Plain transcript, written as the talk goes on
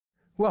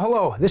Well,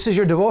 hello. This is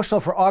your devotional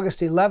for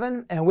August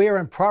 11, and we are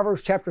in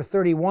Proverbs chapter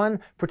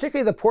 31,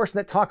 particularly the portion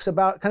that talks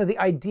about kind of the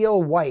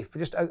ideal wife,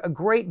 just a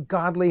great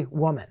godly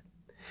woman.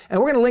 And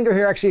we're going to linger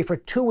here actually for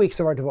 2 weeks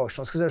of our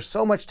devotionals because there's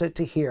so much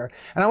to hear.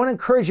 And I want to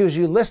encourage you as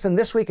you listen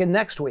this week and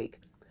next week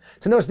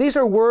to notice these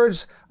are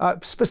words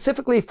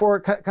specifically for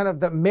kind of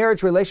the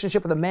marriage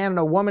relationship with a man and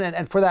a woman,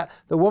 and for that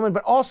the woman,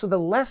 but also the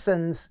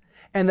lessons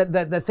and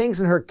the things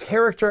in her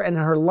character and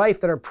in her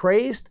life that are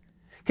praised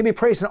can be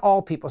praised in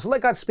all people. So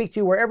let God speak to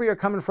you wherever you're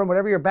coming from,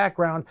 whatever your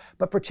background,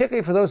 but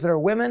particularly for those that are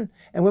women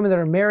and women that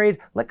are married,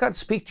 let God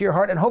speak to your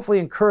heart and hopefully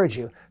encourage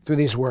you through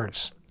these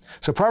words.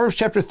 So Proverbs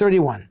chapter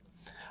 31,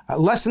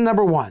 lesson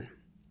number 1.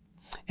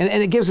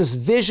 And it gives us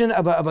vision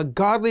of a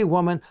godly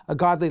woman, a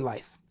godly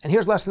life. And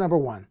here's lesson number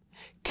 1.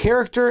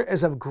 Character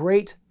is of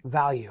great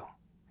value.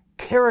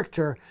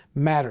 Character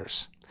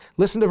matters.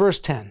 Listen to verse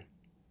 10.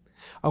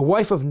 A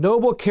wife of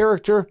noble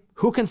character,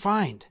 who can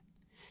find?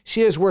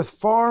 She is worth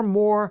far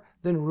more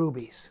than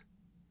rubies.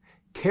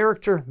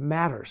 Character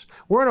matters.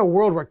 We're in a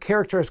world where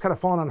character has kind of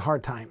fallen on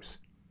hard times,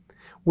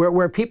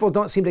 where people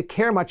don't seem to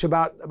care much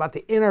about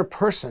the inner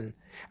person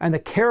and the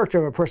character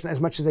of a person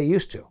as much as they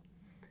used to.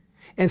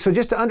 And so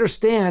just to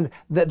understand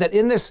that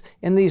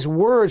in these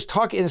words,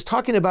 it is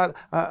talking about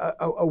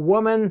a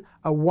woman,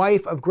 a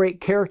wife of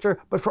great character,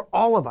 but for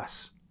all of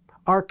us,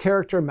 our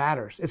character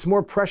matters. It's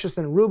more precious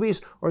than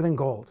rubies or than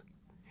gold.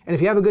 And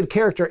if you have a good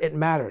character, it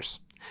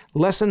matters.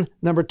 Lesson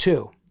number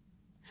 2,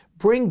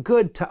 bring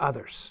good to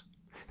others.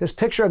 This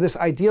picture of this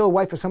ideal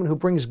wife is someone who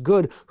brings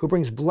good, who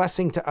brings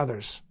blessing to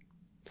others.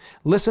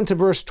 Listen to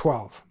verse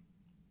 12.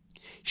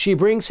 She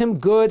brings him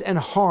good and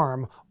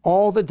harm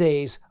all the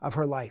days of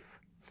her life.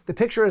 The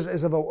picture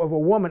is of a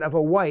woman, of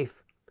a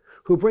wife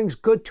who brings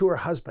good to her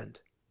husband,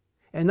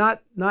 and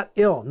not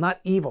ill, not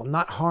evil,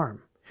 not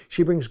harm.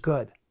 She brings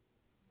good.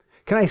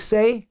 Can I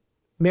say,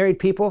 married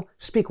people,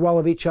 speak well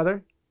of each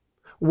other?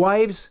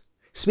 Wives,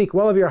 speak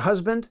well of your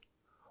husband,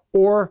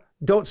 or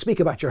don't speak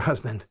about your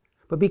husband,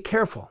 but be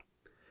careful.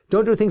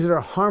 Don't do things that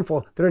are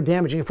harmful, that are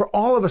damaging for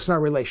all of us in our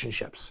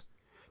relationships.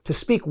 To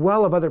speak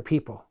well of other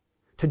people,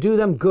 to do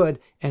them good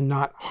and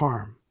not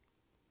harm.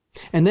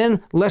 And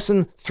then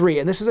lesson 3,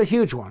 and this is a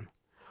huge one.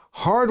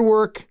 Hard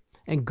work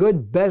and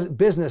good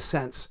business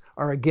sense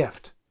are a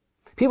gift.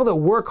 People that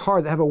work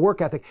hard, that have a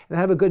work ethic, and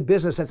have a good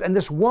business sense. And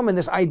this woman,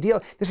 this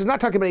ideal, this is not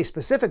talking about a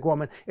specific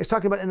woman, it's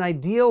talking about an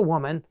ideal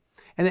woman.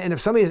 And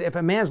if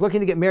a man's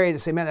looking to get married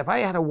and say, man, if I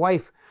had a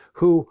wife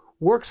who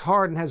works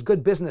hard and has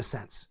good business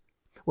sense.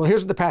 Well,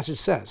 here's what the passage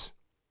says.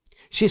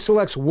 She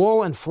selects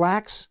wool and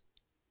flax.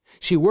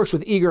 She works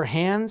with eager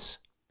hands.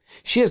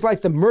 She is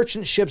like the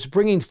merchant ships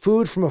bringing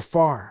food from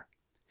afar.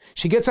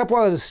 She gets up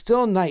while it is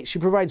still night. She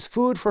provides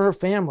food for her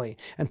family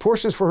and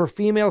portions for her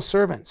female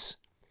servants.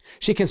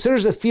 She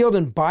considers a field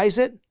and buys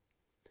it.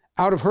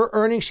 Out of her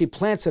earnings, she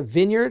plants a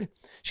vineyard.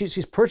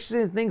 She's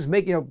purchasing things,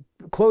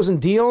 closing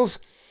deals,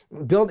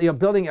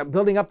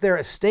 building up their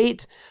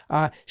estate.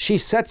 She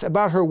sets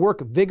about her work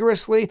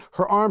vigorously.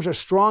 Her arms are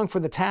strong for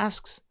the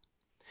tasks.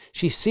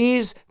 She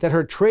sees that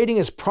her trading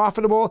is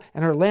profitable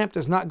and her lamp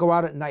does not go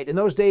out at night. In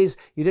those days,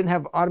 you didn't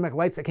have automatic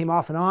lights that came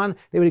off and on.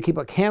 They would keep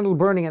a candle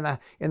burning in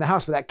the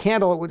house. But that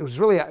candle, it was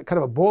really kind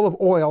of a bowl of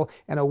oil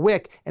and a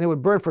wick, and it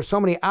would burn for so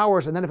many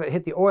hours. And then if it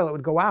hit the oil, it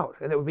would go out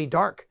and it would be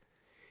dark.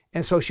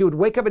 And so she would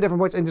wake up at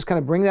different points and just kind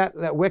of bring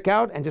that wick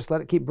out and just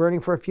let it keep burning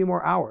for a few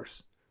more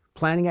hours,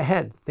 planning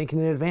ahead, thinking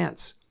in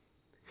advance.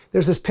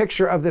 There's this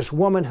picture of this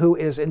woman who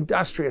is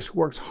industrious,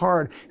 works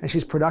hard, and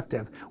she's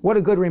productive. What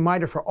a good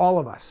reminder for all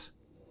of us.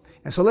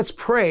 And so let's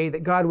pray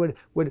that God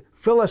would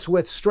fill us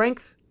with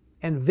strength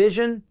and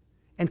vision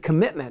and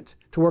commitment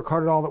to work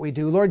hard at all that we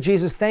do. Lord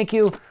Jesus, thank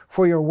you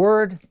for your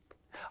word.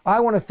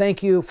 I want to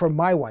thank you for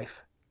my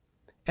wife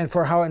and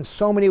for how in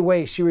so many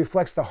ways she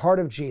reflects the heart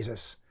of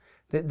Jesus,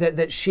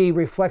 that she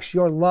reflects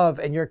your love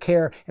and your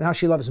care and how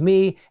she loves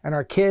me and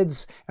our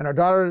kids and our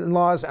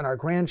daughter-in-laws and our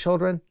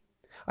grandchildren.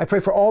 I pray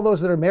for all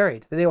those that are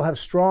married, that they will have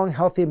strong,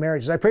 healthy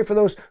marriages. I pray for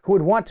those who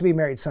would want to be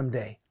married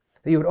someday,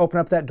 that you would open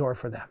up that door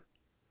for them.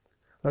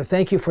 Lord,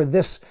 thank you for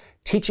this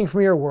teaching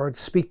from your word.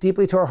 Speak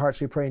deeply to our hearts,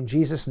 we pray in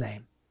Jesus'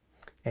 name.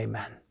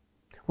 Amen.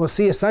 We'll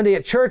see you Sunday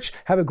at church.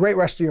 Have a great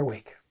rest of your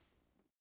week.